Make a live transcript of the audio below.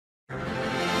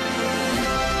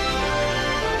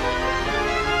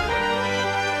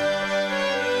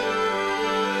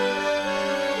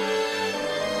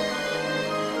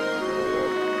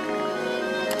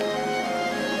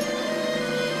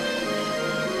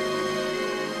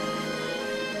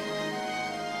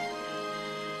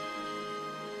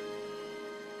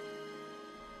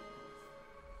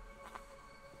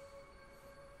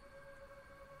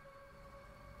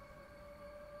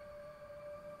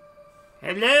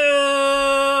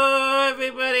Hello,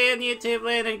 everybody in YouTube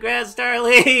land and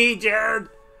GrandStarLegion.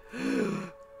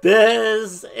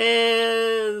 This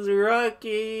is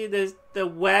Rocky, the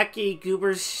wacky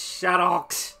goober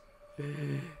Shadox.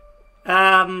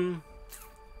 I'd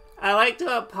like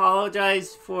to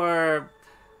apologize for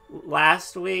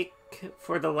last week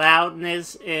for the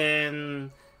loudness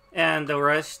and the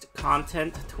rushed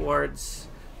content towards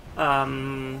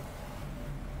the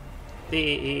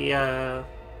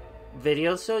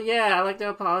video. So yeah, I'd like to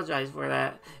apologize for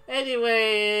that.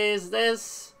 Anyways,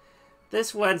 this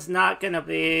one's not gonna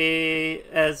be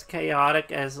as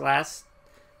chaotic as last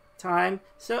time.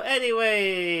 So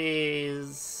anyways,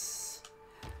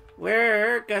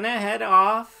 we're gonna head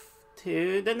off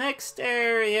to the next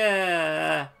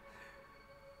area.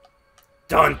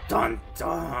 Dun dun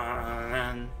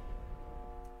dun.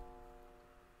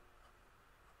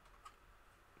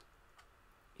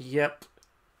 Yep.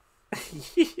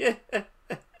 Yeah.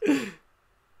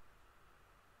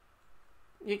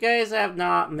 You guys have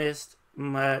not missed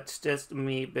much, just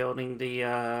me building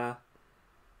the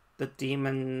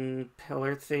demon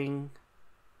pillar thing.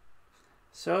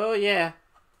 So yeah.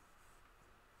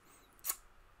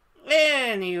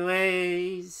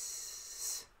 Anyways,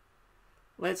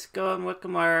 let's go and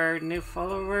welcome our new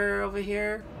follower over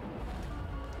here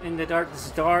in the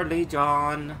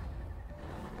GrandStarLegion.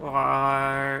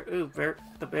 Ooh,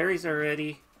 the berries are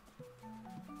ready.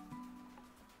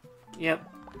 Yep.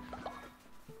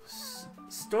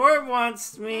 Storm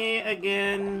wants me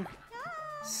again.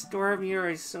 Storm, you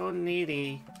are so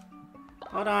needy.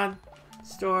 Hold on,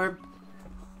 Storm.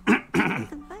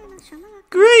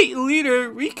 Great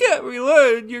leader, we can't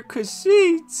rely on your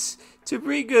crusades to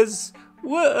bring us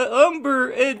lumber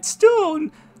and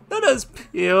stone. Let us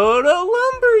build a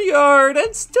lumber yard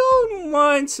and stone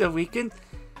mine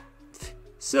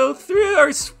so through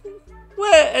our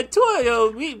sweat and toil,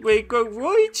 we may grow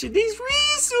rich in these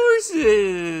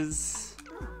resources.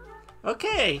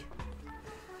 Okay.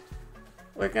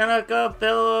 We're gonna go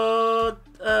build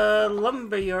a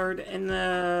lumberyard in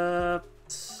the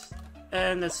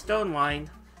stone mine.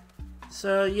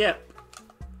 So, yep.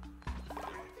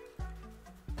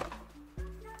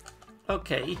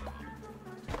 Okay.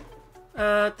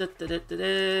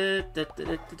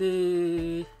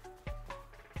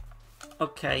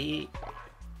 Okay.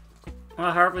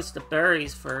 I'll harvest the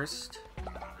berries first.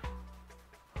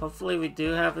 Hopefully we do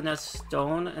have enough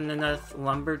stone and enough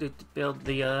lumber to build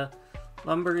the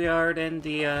lumberyard and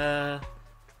the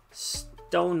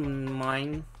stone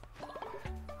mine.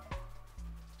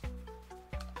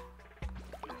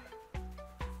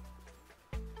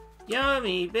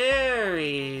 Yummy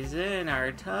berries in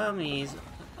our tummies.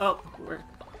 Oh,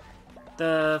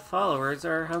 the followers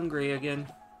are hungry again.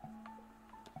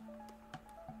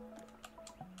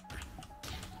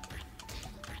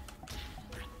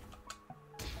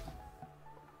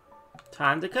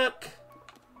 Time to cook.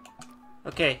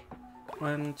 Okay.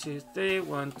 1, 2, 3,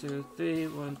 1, 2, 3,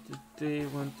 1, 2, 3,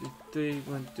 1, 2, 3,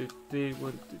 1, 2, 3,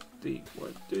 1, 2, 3,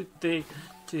 1, 2, 3,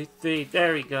 2, 3.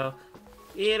 There we go.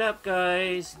 Eat up,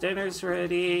 guys. Dinner's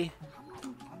ready.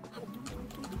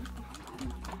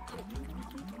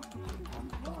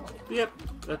 Yep.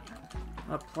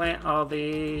 I'll plant all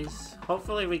these.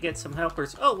 Hopefully we get some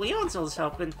helpers. Oh, Leonzo's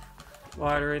helping.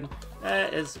 Watering.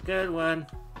 That is a good one.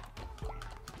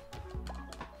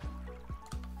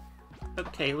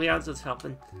 Okay, Leonzo's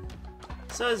helping.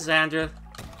 So is Xandra.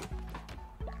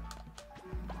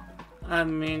 I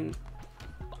mean,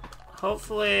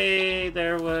 hopefully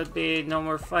there would be no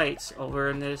more fights over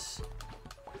in this.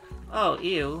 Oh,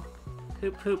 ew.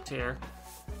 Who pooped here?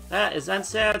 That is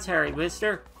unsanitary,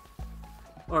 mister.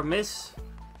 Or miss.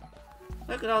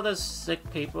 Look at all those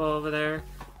sick people over there.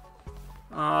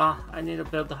 Aw, I need to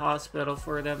build the hospital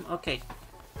for them. Okay.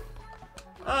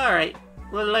 Alright.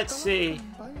 Well, let's see.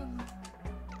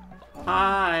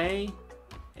 I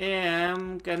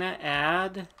am gonna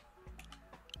add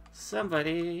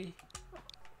somebody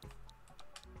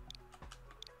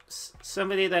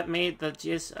that made the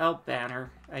GSL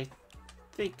banner. I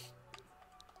think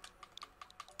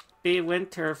B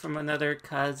Winter from another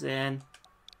cousin.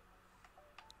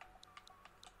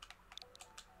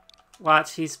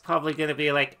 Watch, he's probably gonna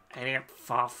be like, I didn't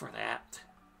fall for that.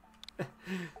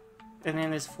 And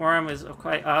then his form is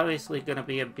quite obviously gonna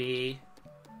be a B.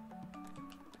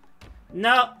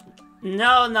 No,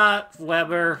 no, not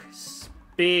Weber.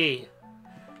 B.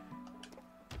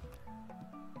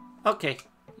 Okay,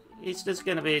 he's just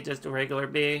gonna be just a regular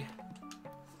B.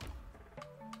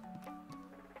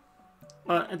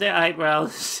 Well, the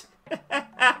eyebrows.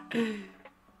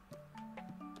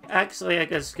 Actually, I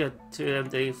guess good to him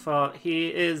default. He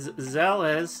is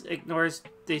zealous, ignores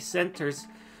dissenters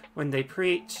when they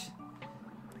preach,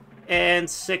 and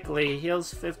sickly.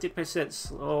 Heals 50%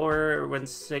 slower when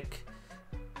sick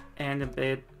and in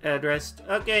bed rest.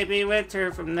 Okay, be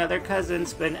winter from another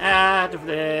cousin's been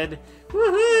added.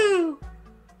 Woohoo!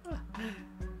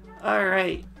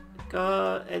 Alright,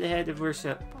 go ahead and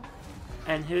worship.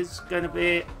 And who's gonna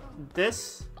be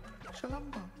this?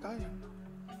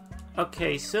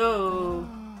 Okay, so...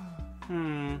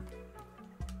 Who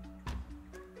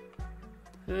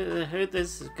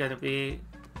this is gonna be?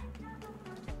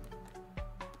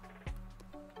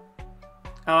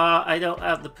 I don't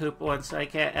have the poop one, so I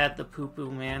can't add the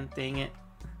poo-poo man. Dang it.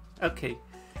 Okay.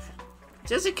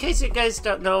 Just in case you guys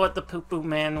don't know what the poo-poo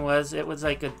man was, it was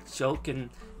like a joke in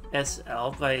SL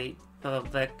by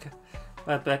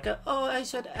Becca. Oh, I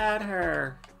should add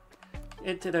her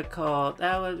into the call.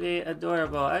 That would be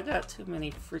adorable. I got too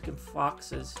many freaking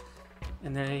foxes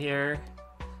in here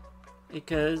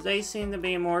because they seem to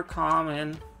be more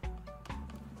common.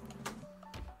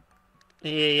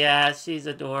 Yeah, she's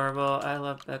adorable. I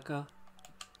love Becca.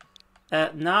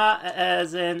 Not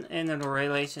as in a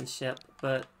relationship,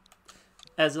 but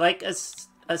as like a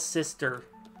sister.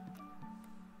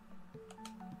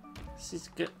 She's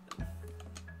good.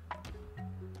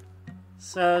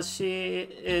 So she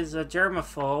is a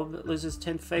germaphobe, loses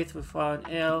 10 faith with fallen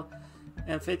ill,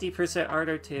 and 50%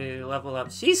 harder to level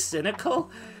up. She's cynical?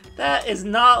 That is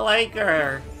not like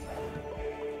her.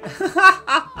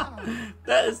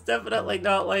 That is definitely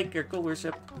not like her. Go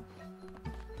worship.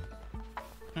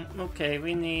 Okay,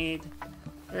 we need...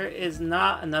 There is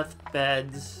not enough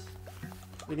beds.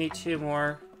 We need 2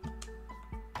 more.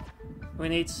 We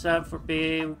need some for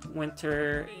being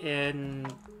winter in...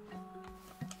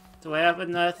 Do I have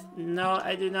enough? No,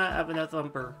 I do not have enough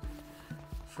lumber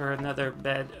for another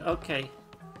bed. Okay.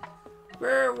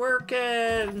 We're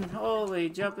working! Holy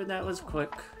jumping, that was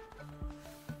quick.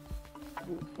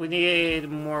 We need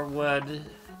more wood.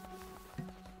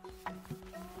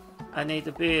 I need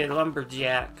to be a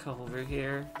lumberjack over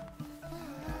here.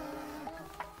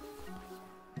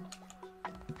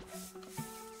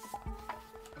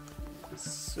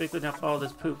 Sweeping up all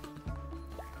this poop.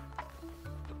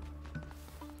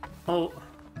 Oh.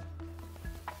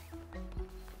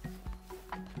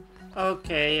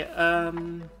 Okay,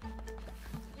 I'm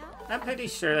pretty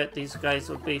sure that these guys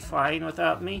will be fine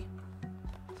without me.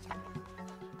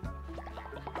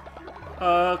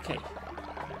 Okay.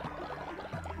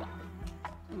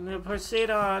 I'm gonna proceed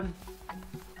on.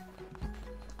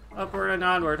 Upward and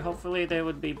onward. Hopefully they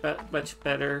would be much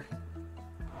better.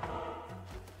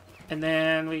 And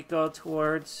then we go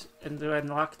towards and to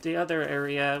unlock the other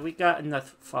area. We got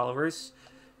enough followers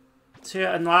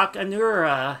to unlock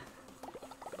Anura.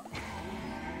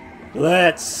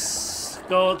 Let's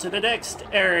go to the next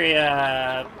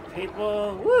area,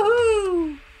 people.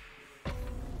 Woohoo!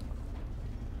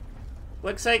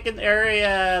 Looks like an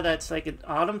area that's like an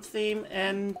autumn theme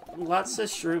and lots of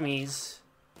shroomies.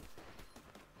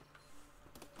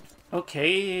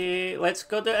 Okay, let's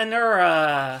go to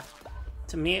Anura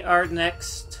to meet our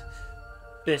next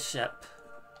Bishop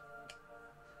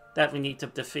that we need to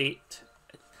defeat.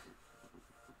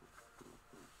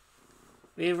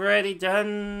 We've already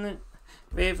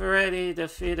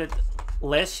defeated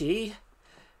Leshy,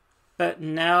 but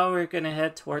now we're gonna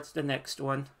head towards the next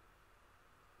one.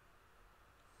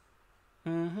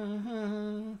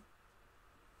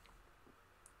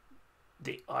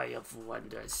 The Eye of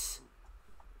Wonders.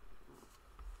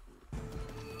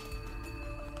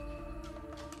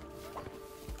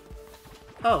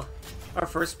 Oh, our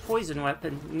first poison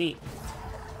weapon. Neat.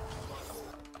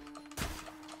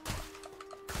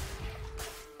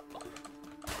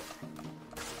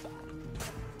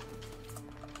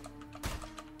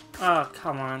 Oh,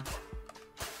 come on.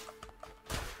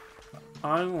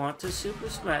 I want to super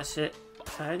smash it.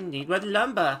 I need my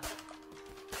lumber.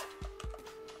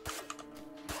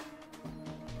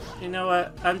 You know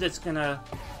what? I'm just gonna...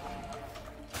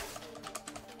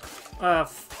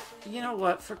 you know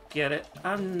what? Forget it.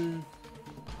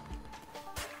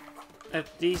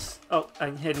 At these... Oh,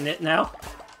 I'm hitting it now.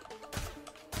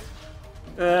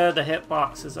 The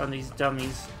hitboxes on these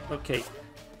dummies. Okay.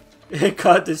 It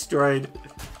got destroyed.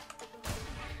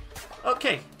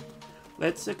 Okay.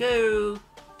 Let's go.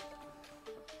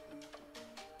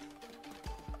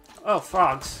 Oh,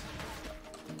 frogs.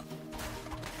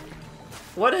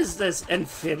 What is this?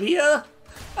 Amphibia?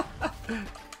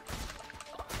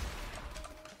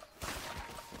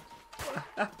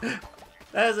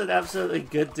 That is an absolutely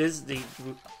good Disney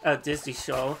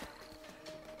show.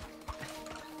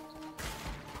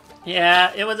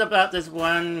 Yeah, it was about this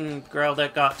one girl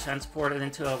that got transported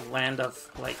into a land of,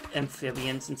 like,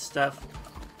 amphibians and stuff.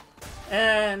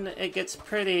 And it gets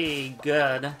pretty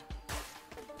good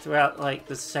throughout, like,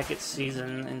 the second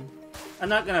season. And I'm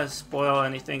not gonna spoil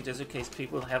anything just in case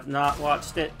people have not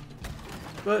watched it.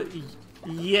 But,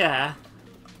 yeah.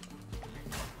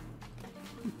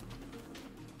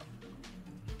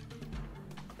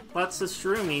 Lots of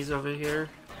shroomies over here.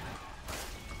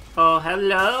 Oh,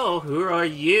 hello! Who are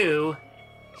you?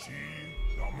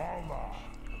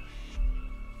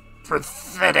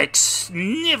 Pathetic,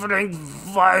 sniveling,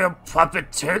 vile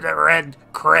puppet to the Red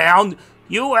Crown.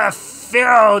 You have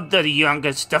failed the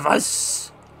youngest of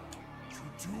us.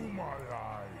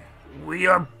 We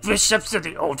are bishops of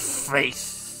the old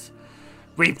faith.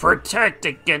 We protect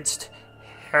against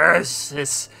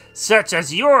heresies such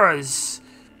as yours.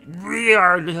 We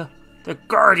are the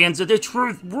guardians of the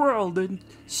truth world and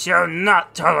shall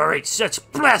not tolerate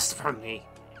such blasphemy.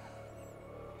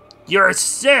 Your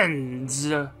sins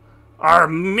are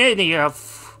many and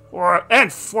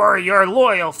for your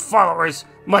loyal followers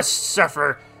must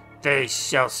suffer. They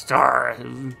shall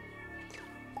starve.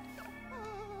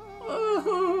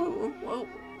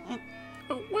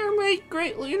 Where, mate,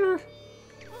 great leader?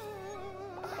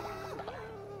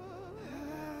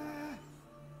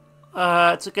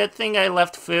 It's a good thing I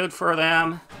left food for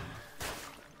them.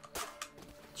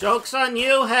 Joke's on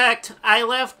you, Hecht. I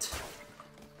left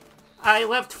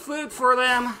food for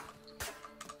them.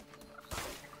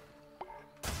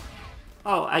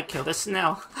 Oh, I killed a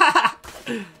snail.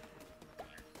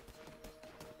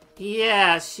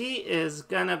 Yeah, she is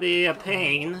gonna be a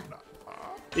pain.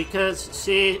 Because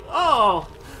she... Oh!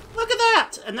 Look at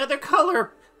that! Another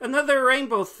color! Another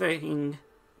rainbow thing.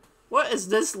 What is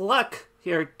this luck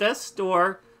here? Death's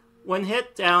Door. When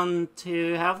hit down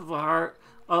to half of a heart,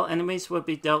 all enemies will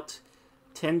be dealt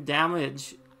 10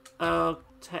 damage. I'll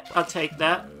take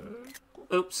that.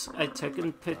 Oops, I took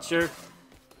a picture.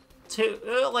 Too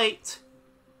late.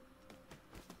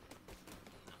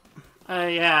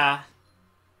 Yeah.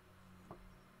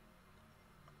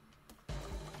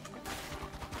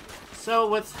 So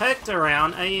with Hecht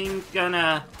around, I'm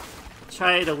gonna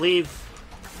try to leave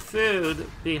food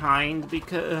behind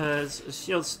because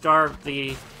she'll starve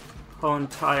the whole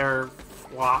entire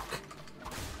flock.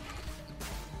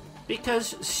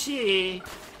 Because she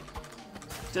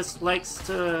just likes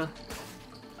to...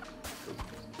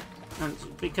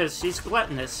 Because she's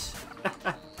gluttonous.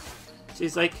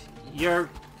 She's like, you're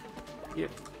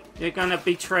gonna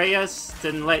betray us?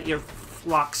 Then let your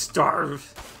flock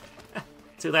starve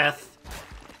to death.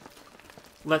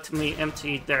 Let me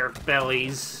empty their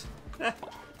bellies.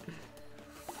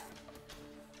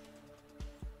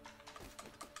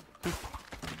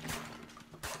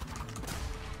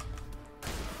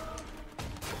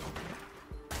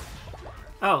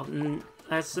 Oh,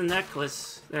 that's the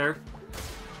necklace there.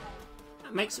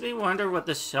 It makes me wonder what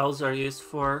the shells are used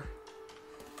for.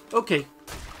 Okay.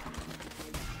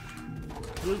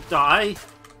 You die.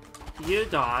 You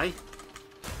die.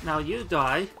 Now you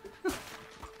die.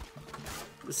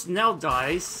 The snail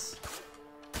dies.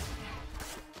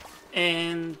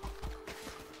 And...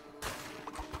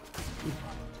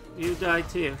 you die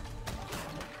too.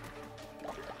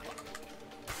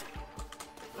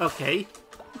 Okay.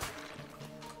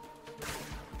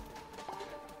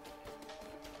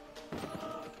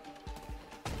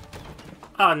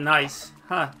 Oh, nice.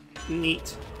 Huh.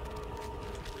 Neat.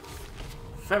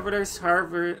 Feather's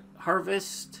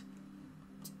harvest.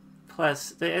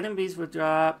 Plus, the enemies will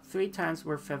drop 3 times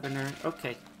more feather.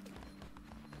 Okay.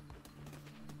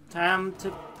 Time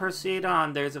to proceed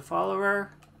on. There's a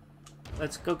follower.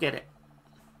 Let's go get it.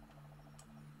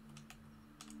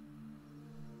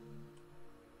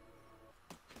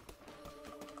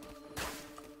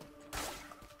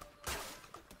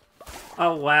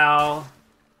 Oh, wow.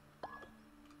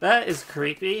 That is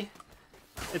creepy.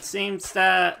 It seems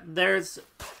that there's...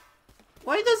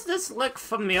 Why does this look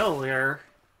familiar?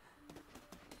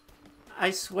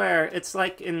 I swear, it's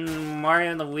like in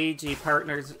Mario and Luigi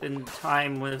Partners in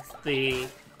Time with the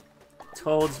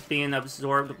toads being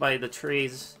absorbed by the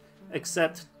trees.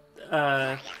 Except,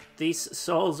 these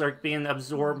souls are being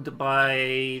absorbed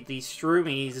by the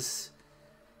shroomies.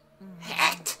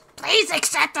 Hecht, please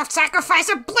accept the sacrifice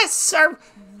of bliss, sir.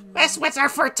 Bless with our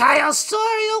fertile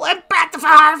soil and bountiful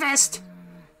harvest.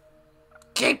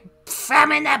 Keep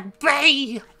famine at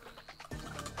bay.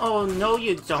 Oh, no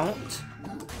you don't.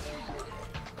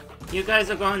 You guys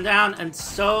are going down, and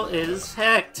so is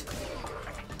Hecht.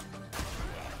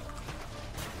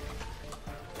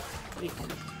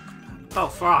 Oh,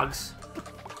 frogs.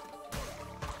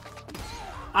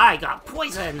 I got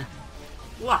poison.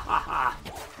 Wahaha!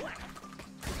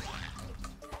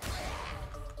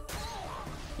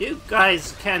 You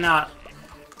guys cannot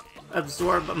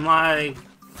absorb my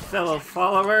fellow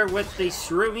follower with these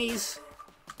shroomies.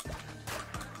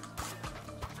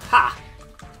 Ha!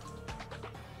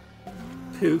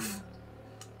 Poof.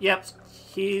 Yep,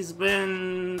 they've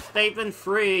been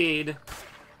freed.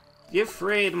 You're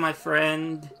freed, my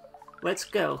friend. Let's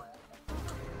go.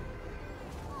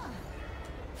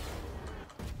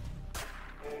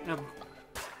 Now,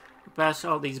 bash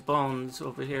all these bones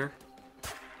over here.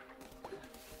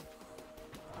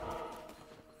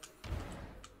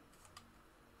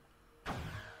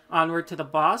 Onward to the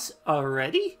boss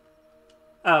already?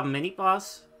 A mini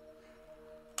boss?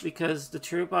 Because the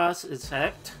true boss is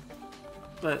Hect.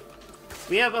 But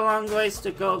we have a long ways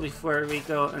to go before we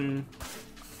go and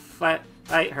fight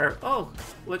her. Oh,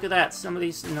 look at that.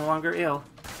 Somebody's no longer ill.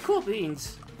 Cool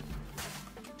beans.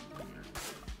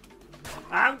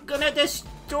 I'm gonna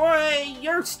destroy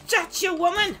your statue,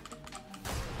 woman!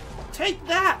 Take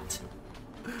that!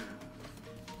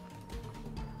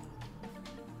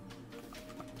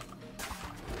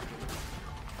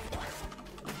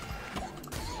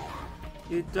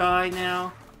 You die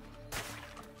now.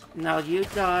 Now you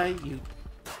die.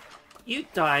 You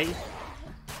die.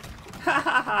 Ha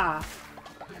ha ha!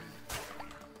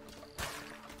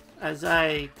 As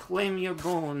I claim your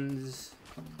bones.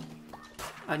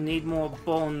 I need more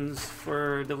bones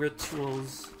for the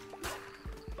rituals.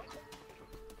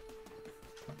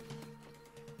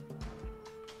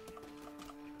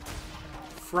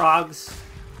 Frogs.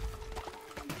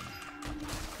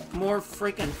 More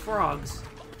freaking frogs.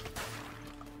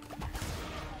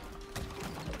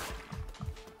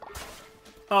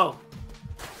 Oh,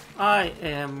 I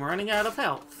am running out of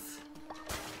health.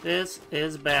 This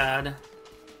is bad.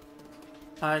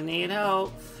 I need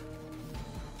help.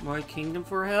 My kingdom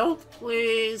for help,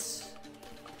 please.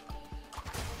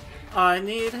 I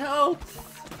need help.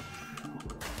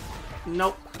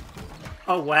 Nope.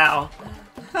 Oh, wow.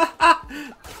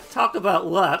 Talk about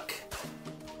luck.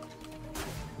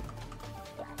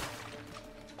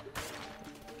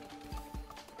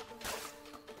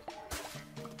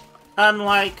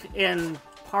 Unlike in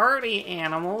Party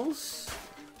Animals,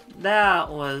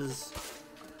 that was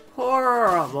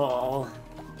horrible.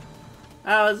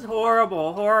 That was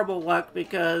horrible luck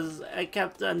because I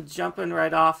kept on jumping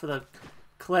right off of the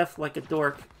cliff like a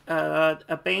dork.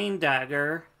 A Bane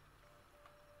Dagger.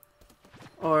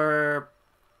 Or,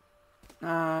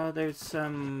 there's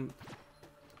some,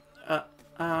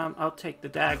 I'll take the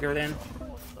dagger then.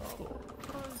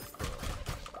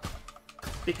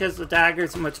 Because the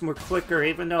dagger's much more quicker,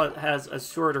 even though it has a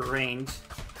shorter range.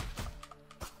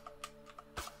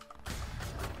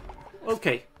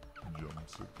 Okay.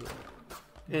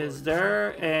 Is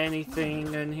there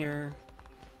anything in here?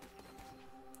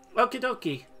 Okie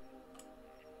dokie.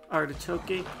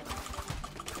 Artichoke.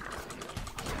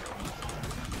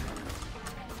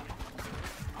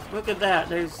 Look at that.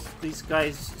 There's these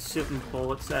guys shooting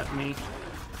bullets at me.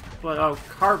 But I'll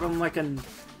carve them like an...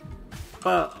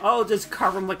 But I'll just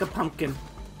carve them like a pumpkin.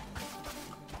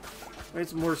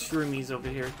 There's more shroomies over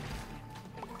here.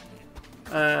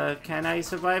 Can I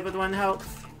survive with 1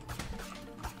 health?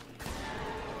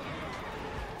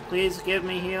 Please give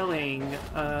me healing.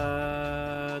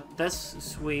 This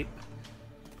sweep.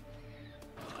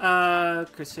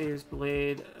 Crusader's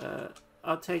Blade.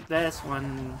 I'll take this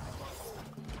one.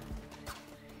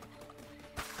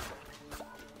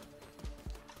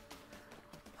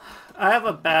 I have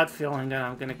a bad feeling that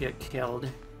I'm gonna get killed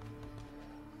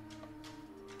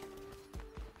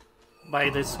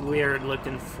by this weird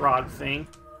looking frog thing.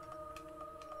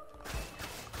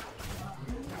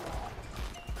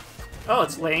 Oh,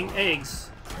 it's laying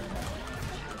eggs.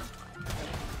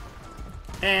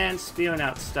 And spewing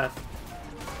out stuff.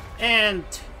 And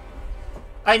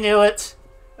I knew it.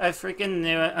 I freaking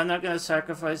knew it. I'm not gonna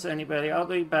sacrifice anybody. I'll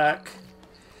be back.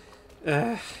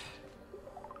 Ugh.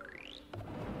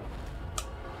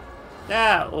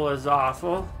 That was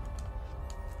awful.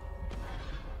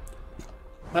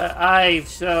 But I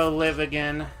shall live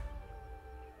again.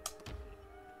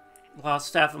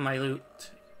 Lost half of my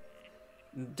loot.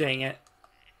 Dang it.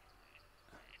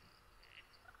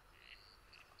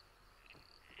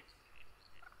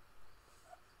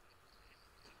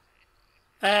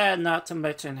 And not to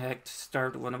mention Hect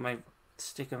starved one of my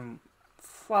stickum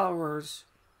followers.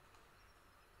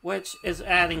 Which is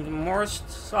adding more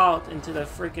salt into the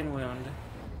freaking wound.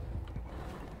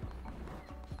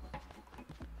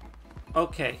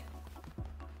 Okay.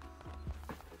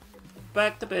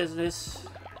 Back to business.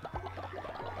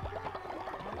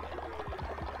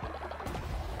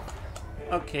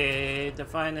 Okay,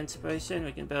 Divine Inspiration.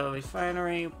 We can build a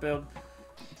refinery, build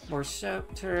more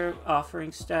shelter,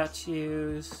 offering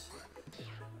statues.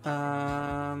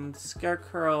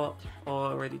 Scarecrow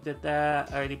already did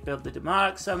that. I already built the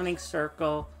demonic summoning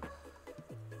circle.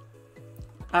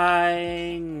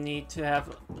 I need to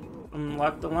have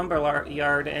unlocked the lumber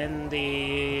yard and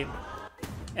the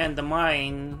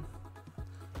mine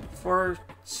for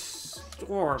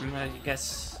Storm, I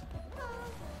guess.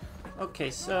 Okay,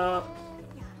 so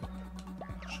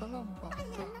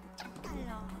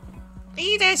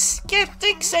either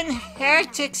skeptics and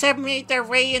heretics have made their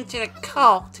way into the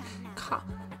cult,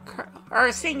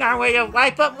 cursing our way of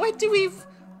life, but what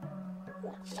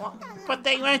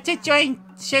they want to join?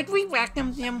 Should we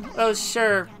welcome them? oh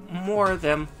sure, more of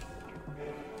them.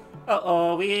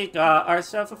 Uh-oh, we got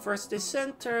ourselves a first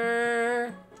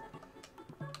dissenter.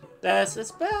 This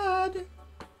is bad.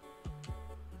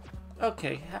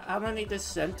 Okay, how many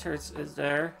dissenters is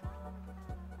there?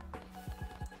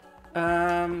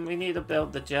 We need to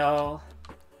build the jail.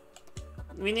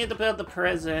 We need to build the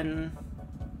prison.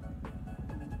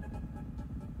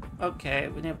 Okay,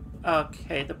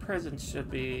 okay, the prison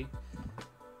should be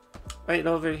right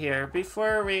over here.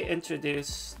 Before we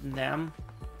introduce them,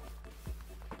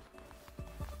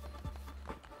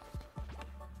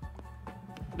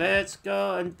 let's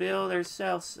go and build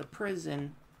ourselves a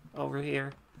prison over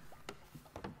here,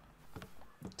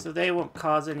 so they won't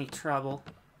cause any trouble.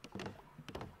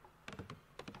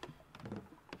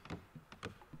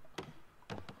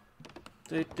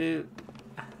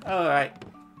 Alright.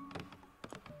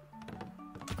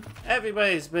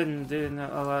 Everybody's been doing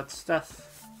a lot of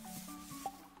stuff.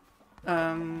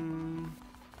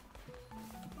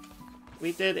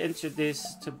 We did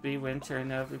introduce to be Winter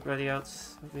and everybody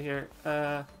else over here.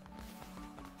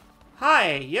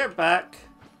 Hi, you're back.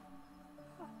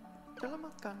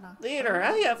 Leader,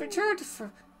 I have returned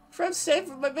from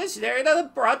saving my missionary and I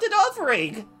brought an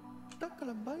offering.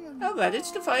 I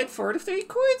managed to find 43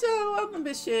 coins on the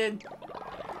mission.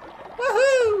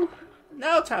 Woohoo!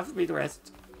 Now time for me to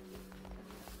rest.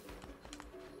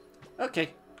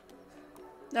 Okay.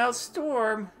 Now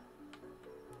Storm.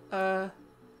 I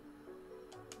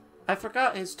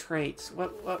forgot his traits.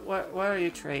 What are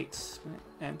your traits?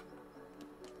 And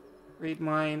read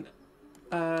mine.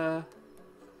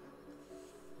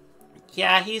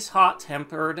 Yeah, he's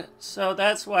hot-tempered, so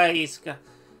that's why he's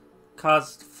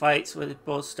caused fights with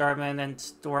both Starman and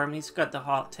Storm. He's got the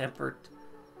hot-tempered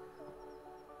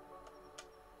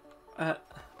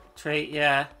trait,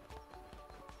 yeah.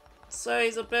 So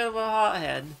he's a bit of a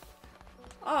hothead.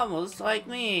 Almost like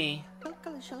me.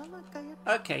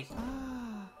 Okay.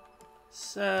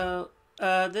 So,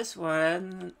 this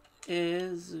one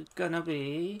is gonna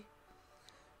be...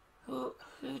 Who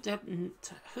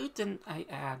didn't I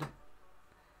add?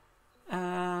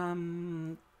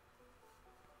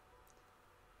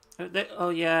 Oh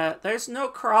yeah, there's no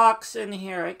Crocs in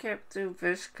here. I can't do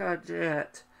Vishka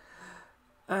yet.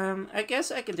 I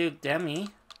guess I can do Demi.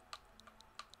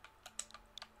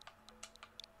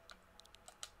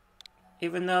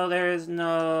 Even though there is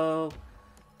no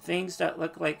things that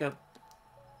look like a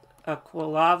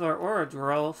Quilava or a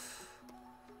Drolf.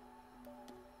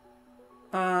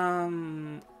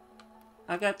 I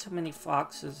got too many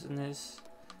foxes in this.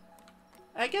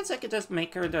 I guess I could just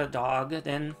make her the dog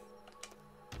then.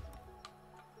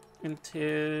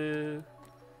 Into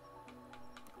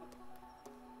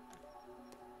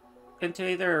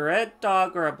either a red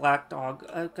dog or a black dog.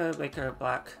 I could make her a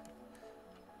black.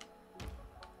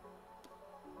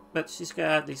 But she's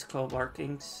got these cool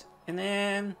markings. And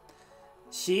then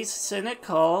she's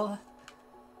cynical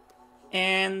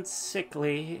and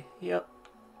sickly. Yep.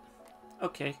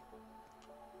 Okay.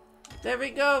 There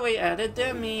we go, we added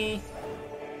Demi.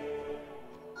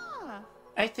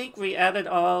 I think we added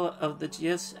all of the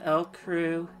GSL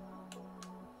crew.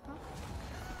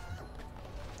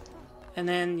 And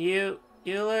then you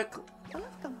look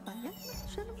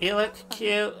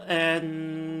cute,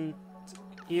 and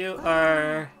you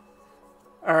are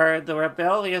the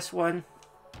rebellious one.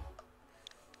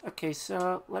 Okay,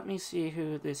 so let me see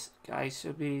who this guy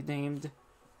should be named.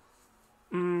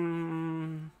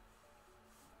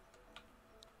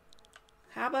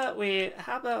 How about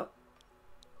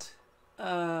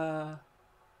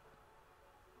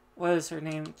what is her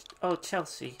name? Oh,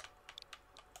 Chelsea.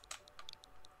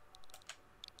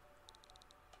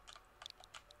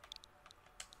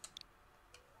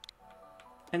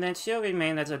 And then she'll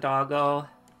remain as a doggo.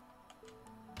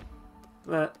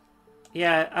 But,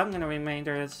 yeah, I'm gonna remain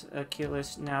her as a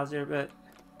cutish Schnauzer, but...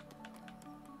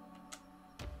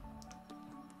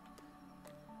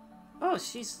 Oh,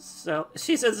 she's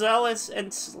a zealous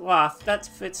and sloth. That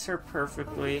fits her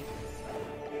perfectly.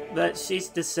 But she's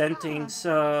dissenting,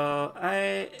 so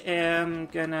I am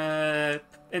gonna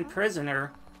imprison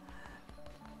her.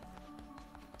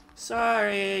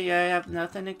 Sorry, I have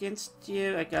nothing against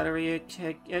you. I gotta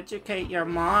re-educate your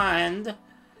mind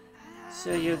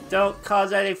so you don't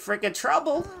cause any freaking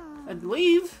trouble and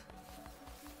leave.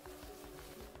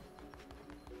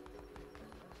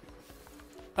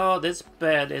 Oh, this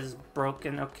bed is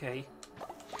broken. Okay.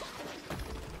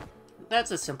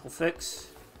 That's a simple fix.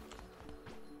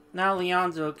 Now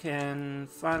Leonzo can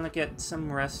finally get some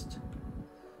rest.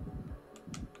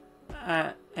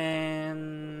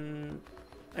 And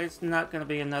there's not going to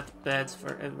be enough beds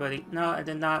for everybody. No, I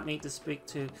did not mean to speak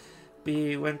to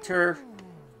B. Winter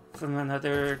from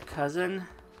another cousin.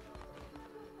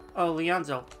 Oh,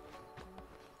 Leonzo.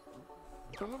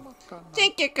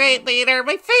 Thank you, great leader.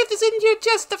 My faith is in you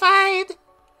justified.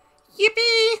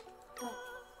 Yippee!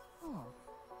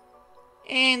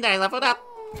 And I leveled up.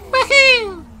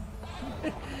 Woohoo!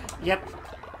 Yep.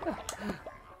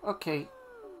 Okay.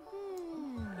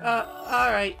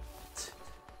 Alright.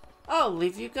 I'll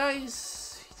leave you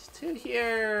guys to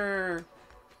here.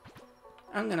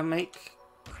 I'm gonna make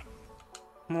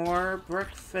more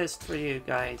breakfast for you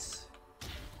guys.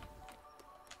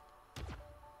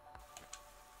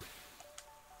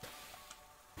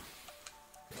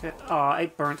 Okay. Oh, I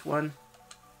burnt one.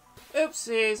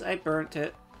 Oopsies, I burnt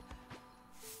it.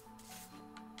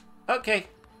 Okay.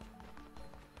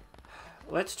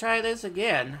 Let's try this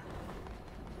again.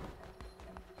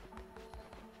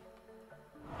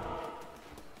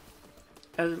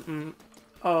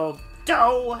 Oh,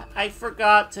 I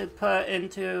forgot to put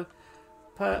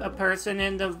a person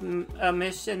into a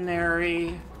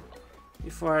missionary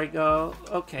before I go.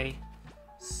 Okay.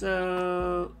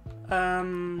 So,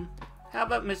 how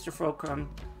about MrFullCrumb?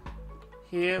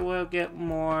 Here we'll get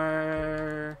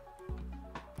more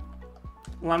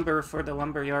lumber for the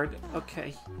lumberyard.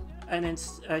 Okay. And then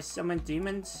I summon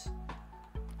demons.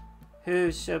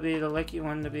 Who shall be the lucky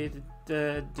one to be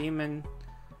the demon?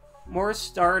 More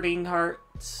starting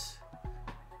hearts.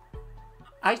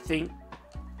 I think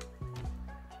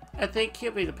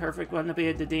he'll be the perfect one to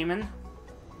be the demon.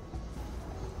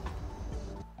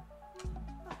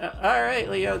 Alright,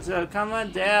 Leonzo, come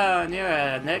on down.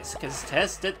 You're next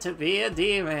contestant to be a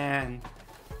demon.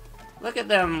 Look at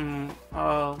them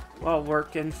all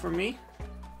working for me.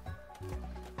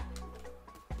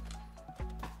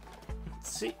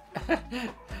 See,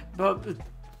 but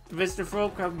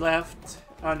MrFullCrumb left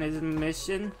on his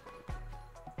mission,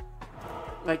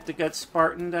 like the good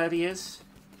Spartan that he is.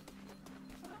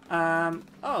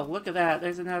 Oh, look at that!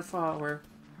 There's another follower.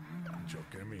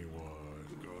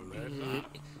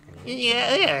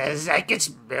 Yes, I can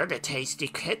smell the tasty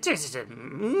critters.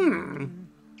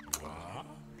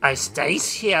 I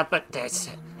stays here, but there's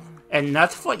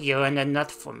enough for you and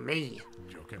enough for me.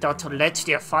 Don't let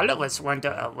your followers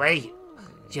wander away.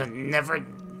 You'll never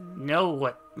know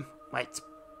what might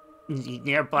be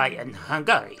nearby and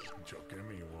hungry.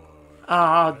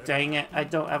 Oh, dang it. I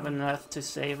don't have enough to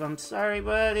save him. Sorry,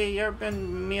 buddy. You've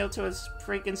been meal to a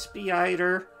freaking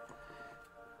spider.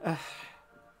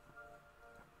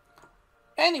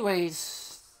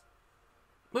 Anyways.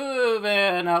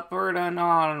 Moving upward and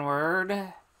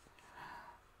onward.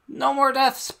 No more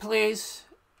deaths, please.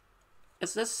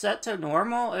 Is this set to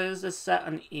normal or is this set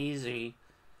on easy?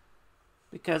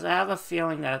 Because I have a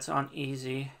feeling that it's on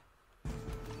easy.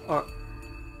 Or,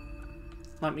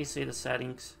 let me see the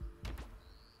settings.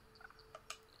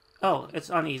 Oh, it's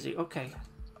on easy. Okay.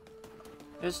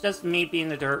 It's just me being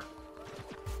the dirt.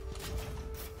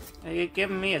 You're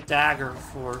giving me a dagger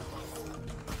for...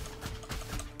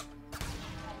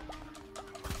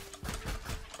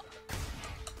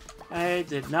 I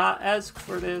did not ask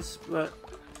for this, but...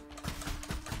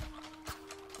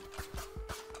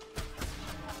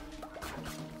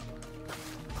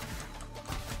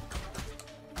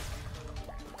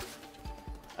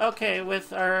 Okay,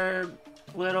 with our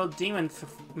little demon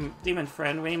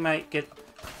friend, we might get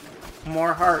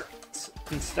more hearts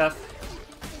and stuff.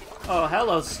 Oh,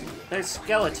 hello, there's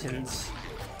skeletons.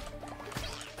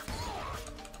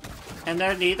 And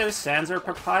they're neither sands or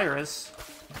papyrus.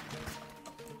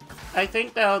 I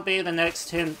think that'll be the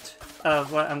next hint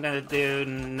of what I'm gonna do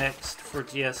next for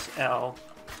GSL.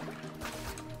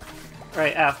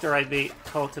 Right after I beat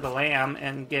Cult to the Lamb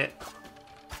and get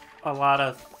a lot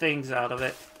of things out of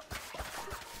it.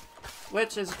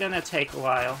 Which is gonna take a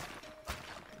while.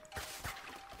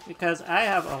 Because I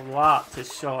have a lot to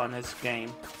show on this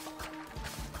game.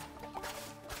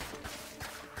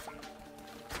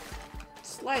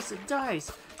 Slice and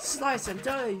dice! Slice and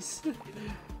dice.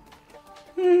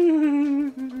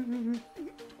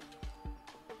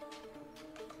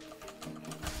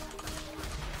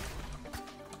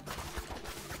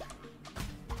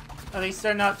 At least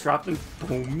they're not dropping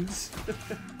bombs.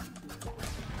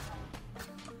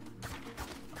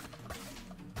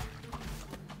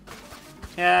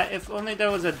 Yeah, if only there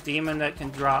was a demon that can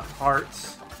drop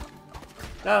hearts.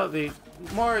 That would be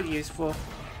more useful.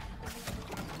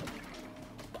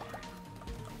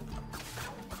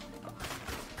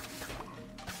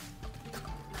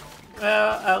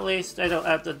 Well, at least I don't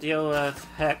have to deal with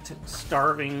Hect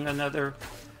starving another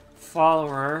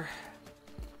follower.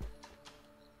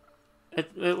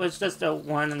 It was just a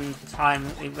one-time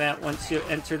event once you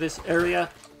enter this area.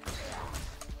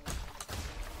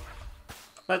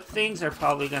 But things are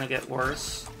probably going to get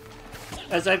worse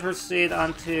as I proceed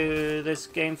onto this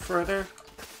game further.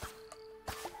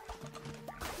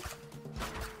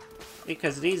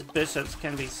 Because these bishops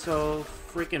can be so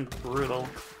freaking brutal.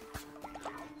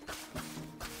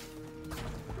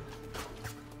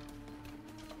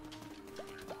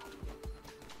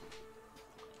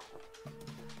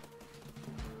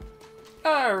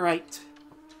 Alright.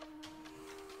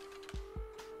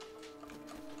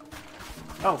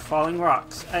 Oh, falling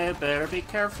rocks. I better be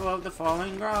careful of the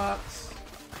falling rocks.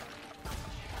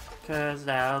 Cause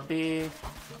that'll be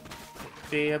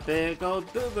a big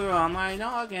old boo-boo on my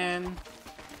noggin.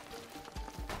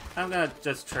 I'm gonna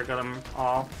just trigger them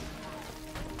all.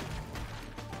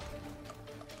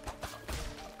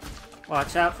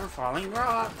 Watch out for falling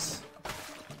rocks.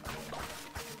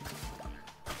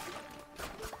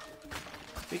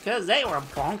 Because they will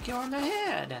bonk you on the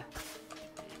head.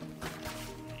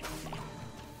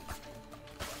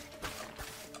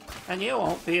 And you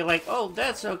won't be like, oh,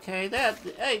 that's okay,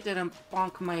 I didn't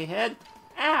bonk my head.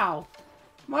 Ow!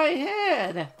 My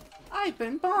head! I've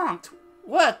been bonked!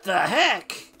 What the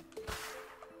heck?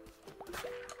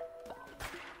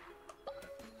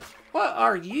 What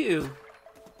are you?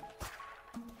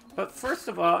 But first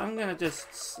of all, I'm gonna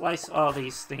just slice all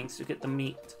these things to get the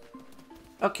meat.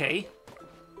 Okay.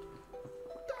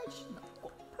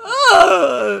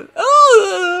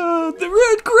 The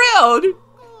red crowd!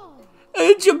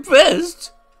 At your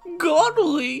best,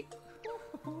 godly.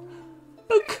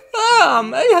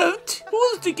 Come, I have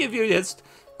tools to give you this,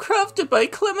 crafted by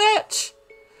Clement.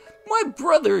 My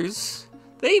brothers,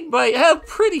 they might have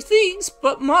pretty things,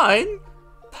 but mine,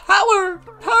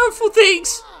 powerful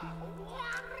things.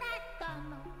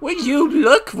 Will you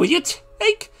look, will you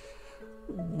take?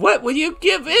 What will you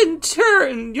give in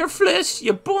turn? Your flesh,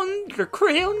 your bone, your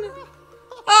crown?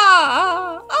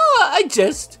 I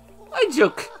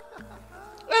joke.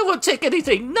 I will take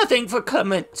anything, nothing for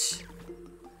Clement.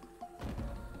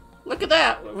 Look at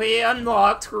that, we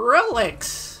unlocked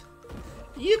relics.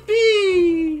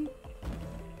 Yippee!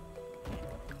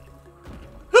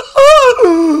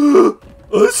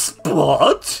 A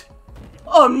spot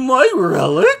on my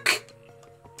relic?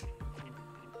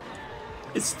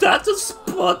 Is that a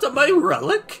spot on my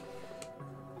relic?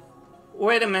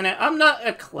 Wait a minute, I'm not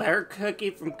a Claire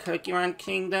cookie from Cookie Run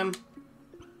Kingdom.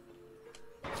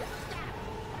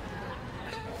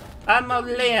 I'm a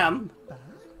lamb.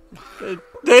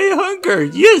 They hunger,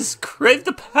 yes. Crave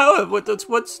the power with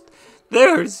what's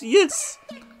theirs, yes.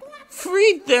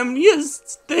 Feed them,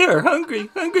 yes. They are hungry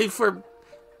for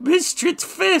mistress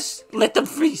fish. Let them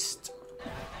feast.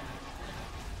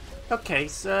 Okay,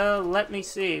 so let me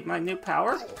see my new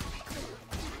power.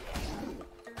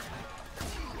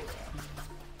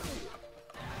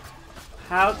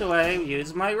 How do I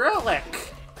use my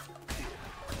relic?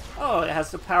 Oh, it has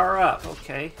to power up,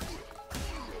 okay.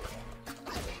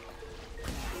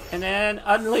 And then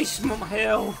unleash my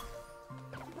hell.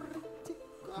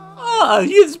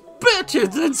 He's better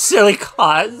than silly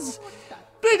cause.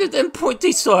 Better than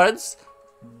pointy swords.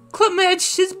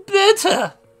 Clement is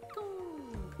better.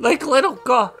 Like little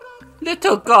god,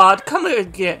 come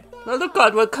again. Little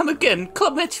god will come again.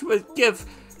 Clement would give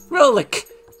relic.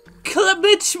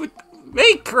 Clement would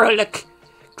make relic.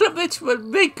 Clement will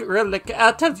make relic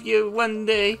out of you one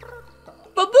day.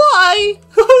 Bye-bye!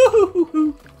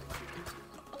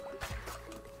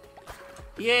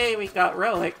 Yay, we got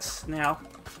relics now.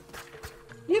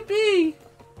 Yippee!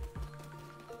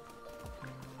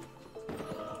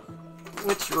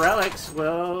 Which relics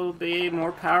will be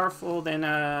more powerful than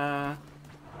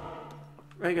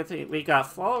regular thing? We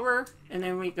got follower, and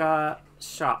then we got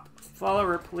shop.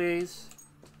 Follower, please.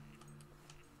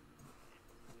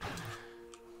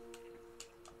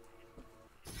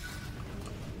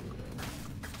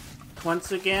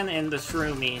 Once again, in the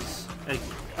shroomies.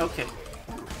 Okay.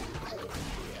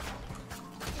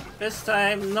 This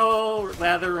time, no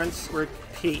lather rinse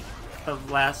repeat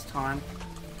of last time.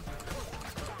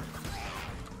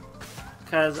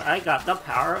 Because I got the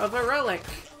power of a relic.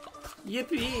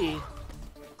 Yippee!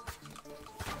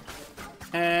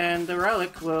 And the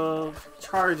relic will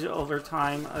charge over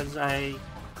time as I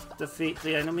defeat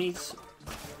the enemies.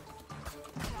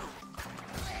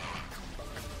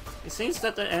 It seems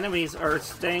that the enemies are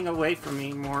staying away from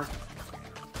me more.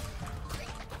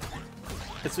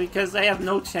 It's because they have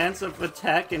no chance of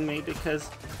attacking me because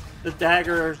the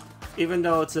dagger, even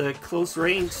though it's a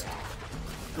close-range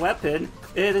weapon,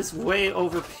 it is way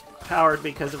overpowered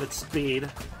because of its speed.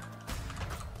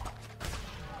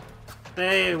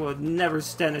 They would never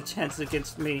stand a chance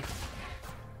against me.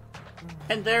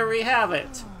 And there we have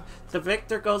it. The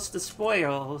victor goes to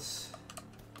spoils.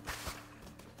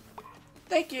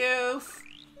 Thank you.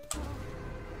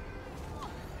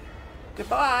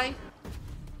 Goodbye.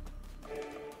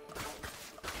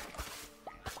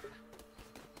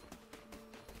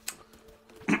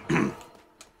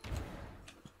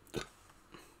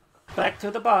 Back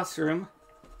to the boss room.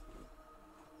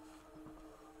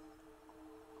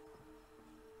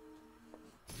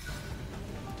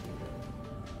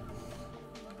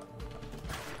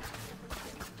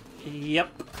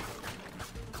 Yep.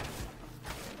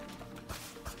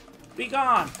 Be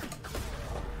gone.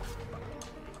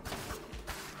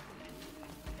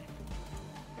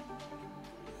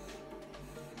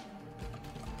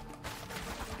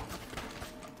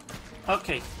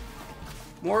 Okay.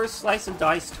 More slice and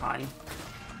dice time.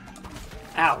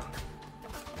 Ow.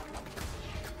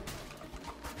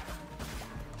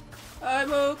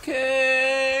 I'm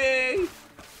okay.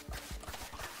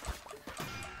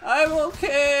 I'm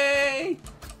okay.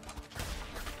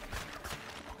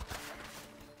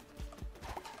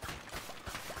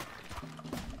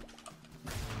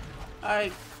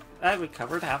 I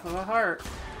recovered half of a heart.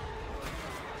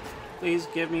 Please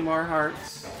give me more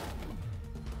hearts.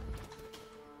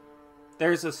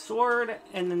 There's a sword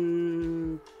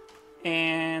and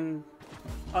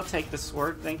I'll take the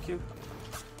sword, thank you.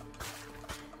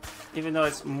 Even though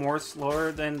it's more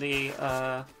slower than the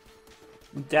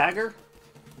dagger.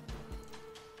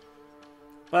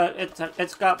 But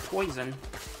it's got poison.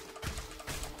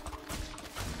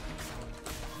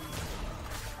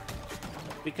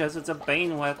 Because it's a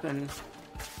Bane weapon.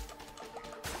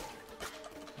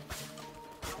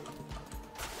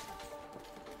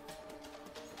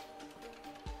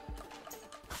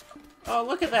 Oh,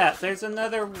 look at that! There's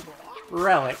another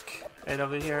relic right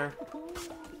over here.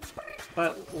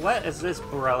 But what is this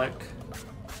relic?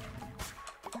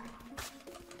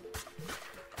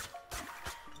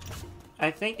 I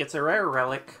think it's a rare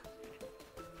relic.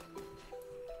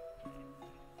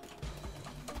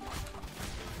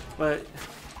 But,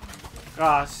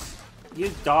 gosh,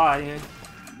 you die.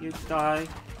 You die.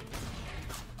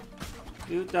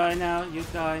 You die now, you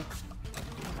die.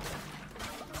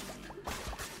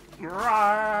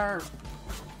 Roar!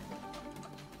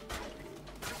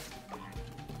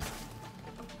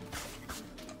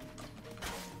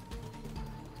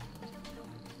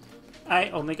 I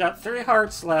only got 3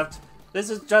 hearts left. This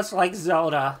is just like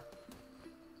Zelda.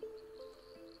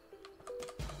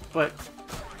 But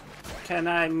can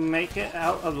I make it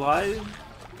out alive?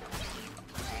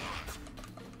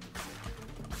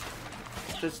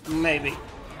 Just maybe.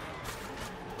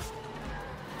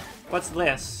 What's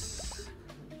this?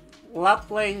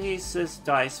 Laplace's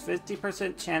dice.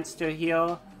 50% chance to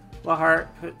heal the heart,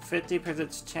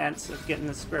 50% chance of getting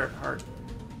the spirit heart.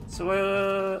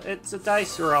 So it's a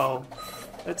dice roll.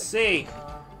 Let's see.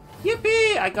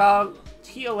 Yippee! I got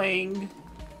healing.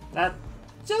 That's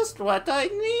just what I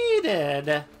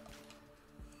needed.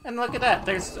 And look at that,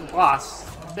 there's the boss.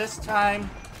 This time,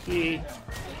 he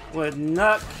would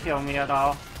not kill me at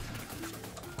all.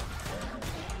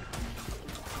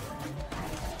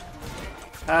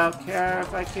 I don't care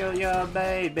if I kill your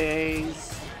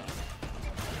babies.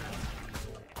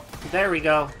 There we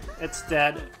go. It's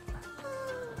dead.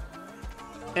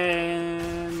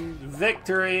 And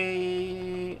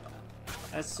victory!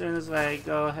 As soon as I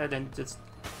go ahead and just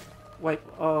wipe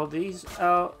all these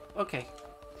out. Okay.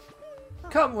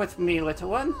 Come with me,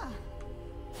 little one.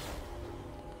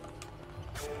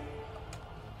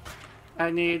 I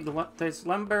need, there's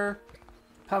lumber,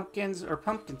 pumpkins, or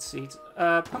pumpkin seeds.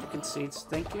 Pumpkin seeds,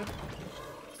 thank you.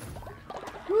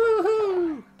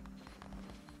 Woohoo!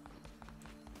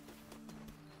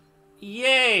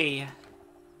 Yay!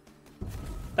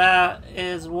 That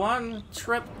is 1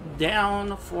 trip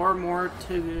down, 3 more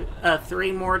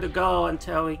to go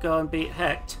until we go and beat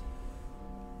Hecht.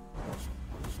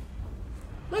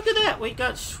 Look at that, we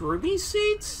got shroomy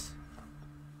seeds?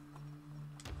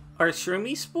 Are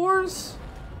shroomy spores?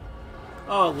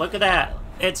 Oh, look at that.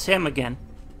 It's him again.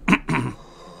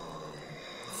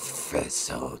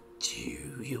 Vessel, do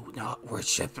you not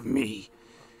worship me?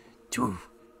 Do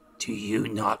you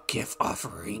not give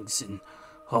offerings in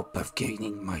hope of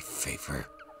gaining my favor?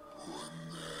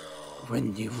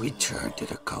 When you return to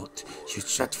the cult, you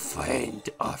should find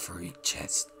offering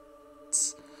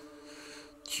chests.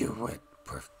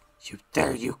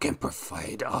 There you can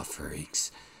provide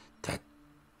offerings that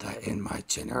in my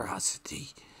generosity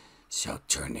shall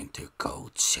turn into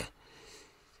gold.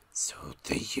 So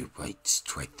that you might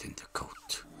strengthen the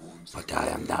cult. But I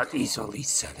am not easily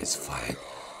satisfied.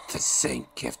 The same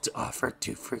gift offered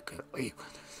too frequently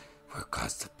will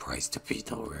cause the price to be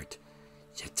lowered.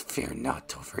 Yet fear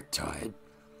not, over time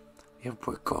it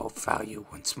will grow value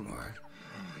once more.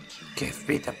 Give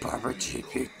me the barber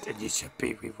tribute and you should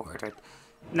be rewarded.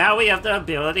 Now we have the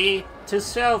ability to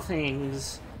sell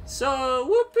things. So,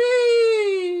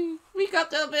 whoopee! We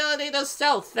got the ability to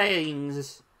sell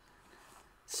things.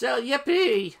 So,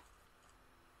 yippee!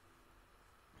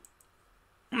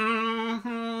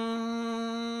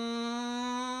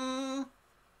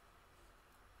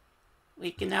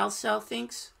 We can now sell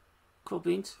things. Cool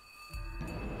beans.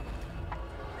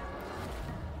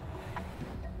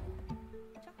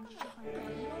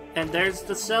 And there's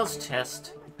the sales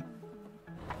chest.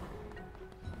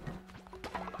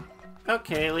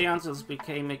 Okay, Leonzo's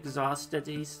became exhausted.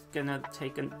 He's gonna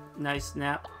take a nice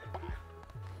nap.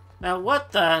 Now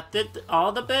what the? Did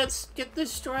all the beds get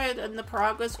destroyed in the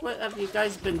progress? What have you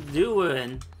guys been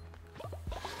doing?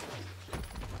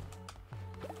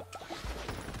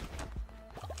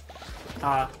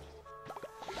 Ah.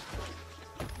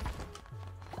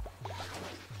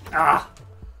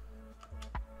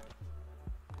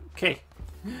 Okay.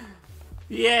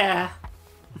 Yeah.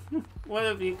 What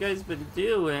have you guys been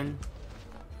doing?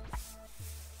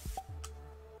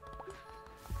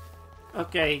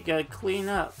 Okay, you gotta clean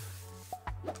up.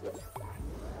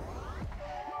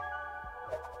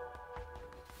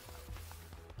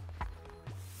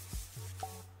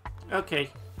 Okay.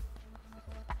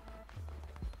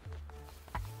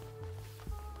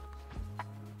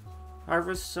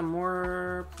 Harvest some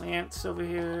more plants over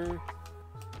here.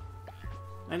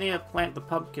 I need to plant the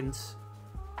pumpkins.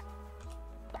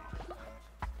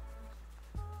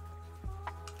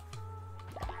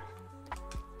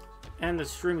 And the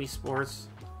shroomy spores.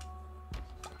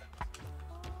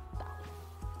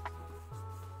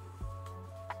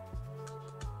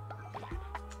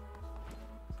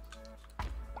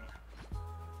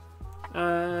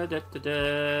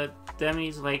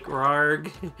 Demi's like,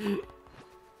 Rarg.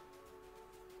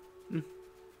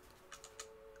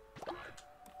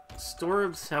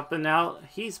 Storm's helping out.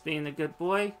 He's being a good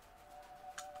boy.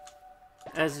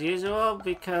 As usual,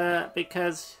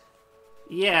 because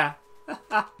yeah.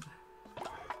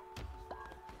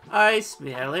 I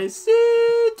smell a sandwich.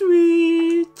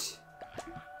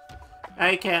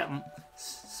 I can't.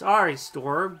 Sorry,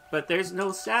 Storm, but there's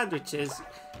no sandwiches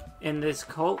in this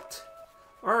cult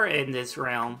or in this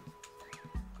realm.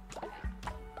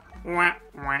 Wah,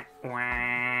 wah,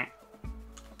 wah.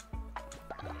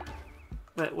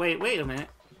 But wait a minute.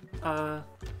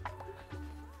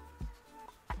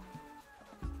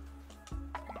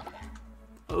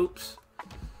 Oops.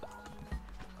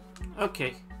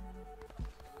 Okay.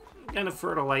 I'm gonna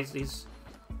fertilize these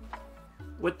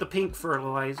with the pink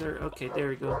fertilizer. Okay, there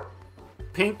we go.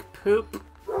 Pink poop.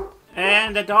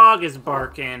 And the dog is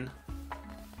barking.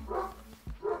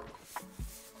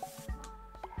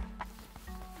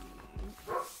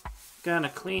 Gonna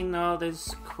clean all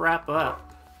this crap up.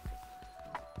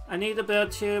 I need to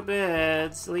build 2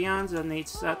 beds. Leonzo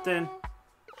needs something.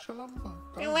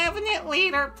 11 it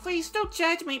later. Please don't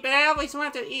judge me, but I always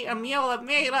want to eat a meal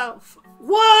made of...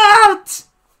 What?!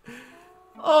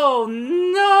 Oh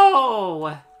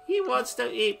no! He wants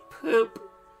to eat poop.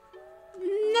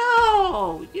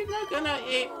 No! You're not gonna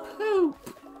eat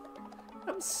poop.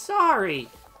 I'm sorry.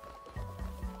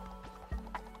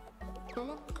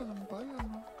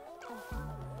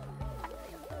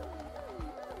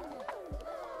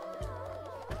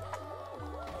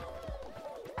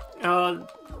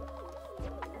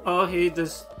 Oh, he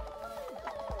just...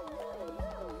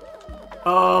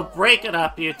 Oh, break it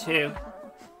up, you two.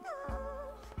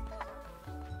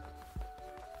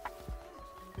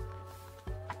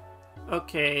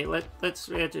 Okay, let's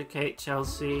educate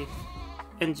Chelsea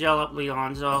and gel up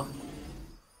Leonzo.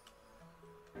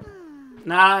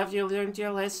 Now, have you learned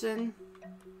your lesson?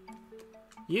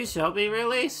 You shall be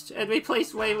released and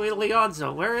replaced with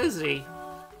Leonzo. Where is he?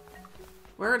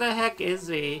 Where the heck is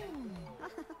he?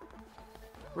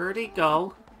 Where'd he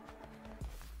go?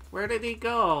 Where did he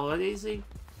go? What is he?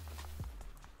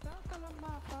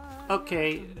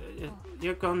 Okay,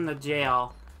 you're going to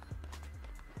jail.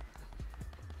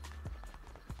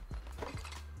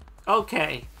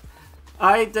 Okay.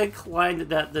 I declined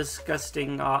that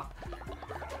disgusting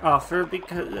offer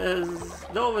because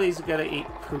nobody's gonna eat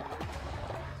poop.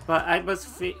 But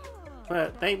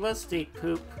they must eat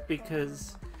poop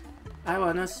because I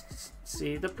wanna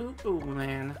see the poo-poo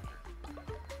man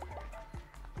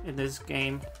in this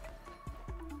game.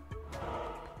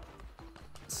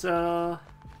 So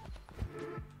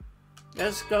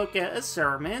let's go get a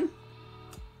sermon.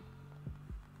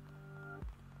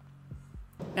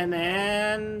 And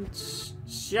then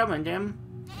summon him.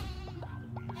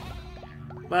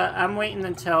 But I'm waiting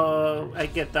until I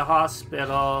get the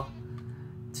hospital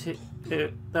to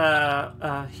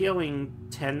the healing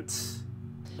tent.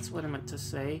 That's what I meant to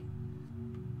say.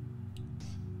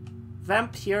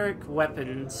 Vampiric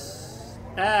weapons.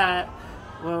 That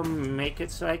will make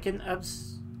it so I can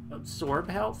absorb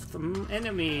health from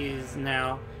enemies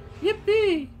now.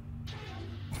 Yippee!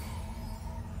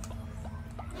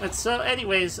 But so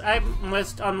anyways, I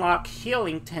must unlock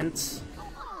healing tents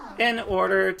in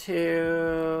order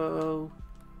to...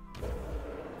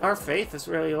 Our faith is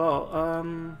really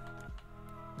low.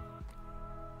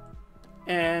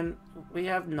 And we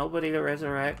have nobody to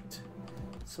resurrect.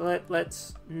 So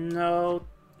let's know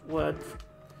what...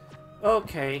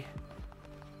 Okay.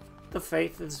 The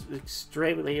faith is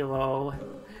extremely low.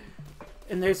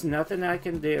 And there's nothing I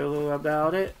can do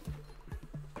about it.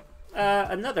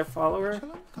 Another follower.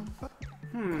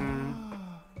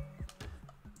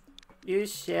 You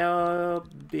shall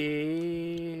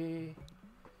be...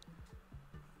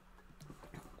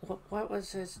 What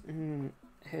was his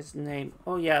name?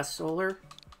 Oh yeah, Solar.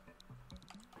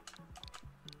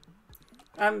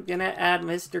 I'm gonna add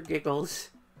Mr. Giggles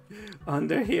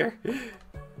under here.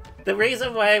 The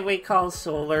reason why we call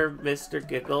Solar Mr.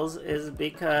 Giggles is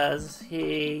because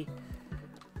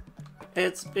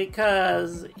it's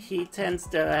because he tends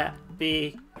to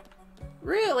be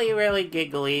really, really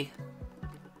giggly.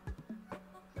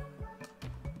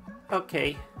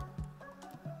 Okay.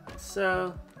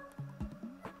 So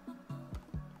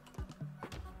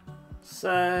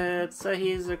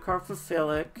he's a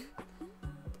corpophilic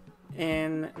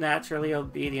and naturally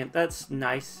obedient. That's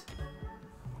nice.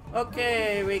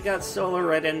 Okay, we got Solar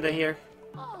right into here.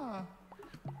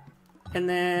 And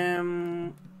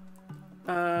then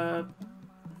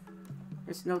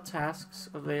there's no tasks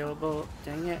available.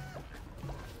 Dang it.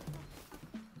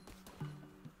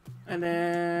 And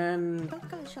then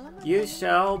you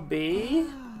shall be.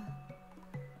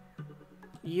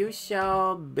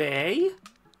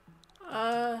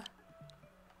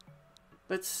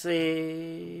 Let's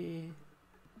see.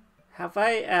 Have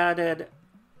I added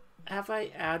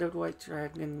White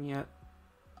Dragon yet?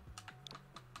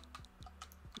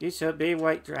 You should be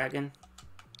White Dragon.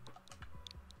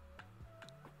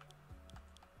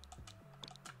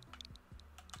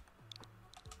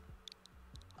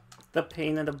 The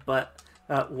pain in the butt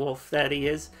wolf that he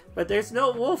is. But there's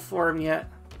no wolf form yet.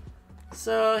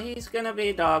 So he's gonna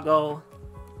be Doggo.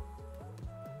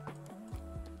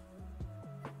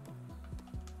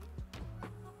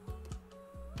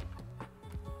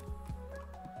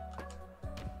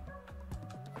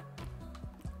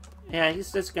 Yeah,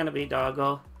 he's just gonna be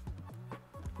Doggo.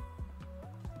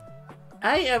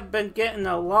 I have been getting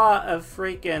a lot of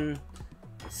freaking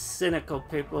cynical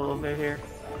people over here.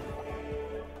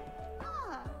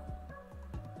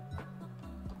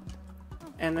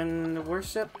 And then the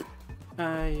worship,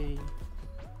 I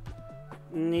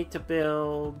need to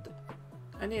build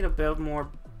more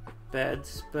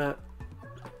beds, but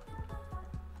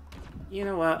you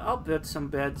know what, I'll build some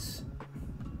beds.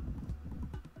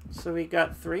 So we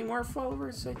got 3 more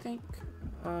followers, I think.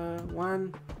 I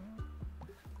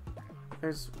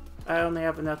only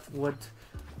have enough wood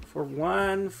for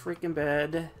 1 freaking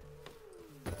bed.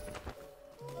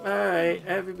 Alright,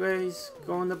 everybody's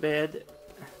going to bed.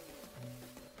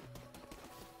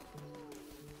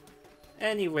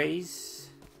 Anyways.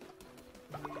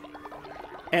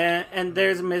 And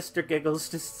there's Mr. Giggles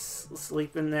just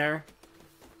sleeping there.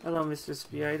 Hello, Mr.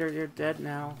 Spider, you're dead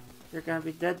now. You're gonna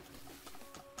be dead.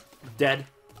 Dead.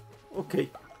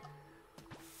 Okay.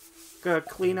 Gotta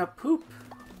clean up poop.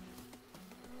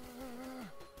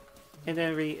 And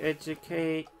then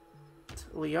re-educate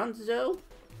Leonzo.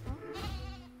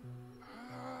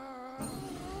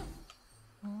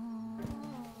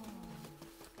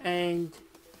 And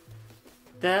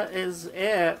that is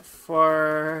it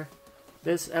for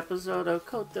this episode of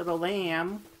Cult of the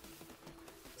Lamb.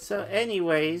 So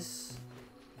anyways,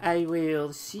 I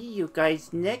will see you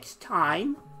guys next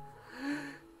time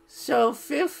So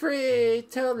feel free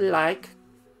to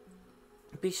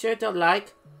be sure to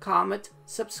like, comment,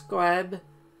 subscribe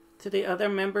to the other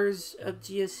members of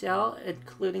GSL,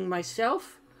 including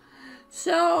myself.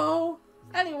 So,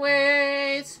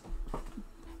 anyways,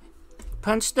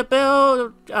 punch the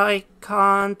bell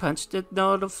icon, punch the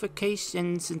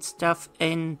notifications and stuff,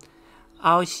 and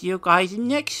I'll see you guys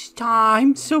next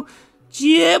time. So,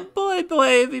 yeah,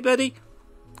 bye-bye, everybody.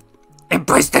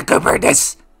 Embrace the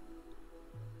gooberness!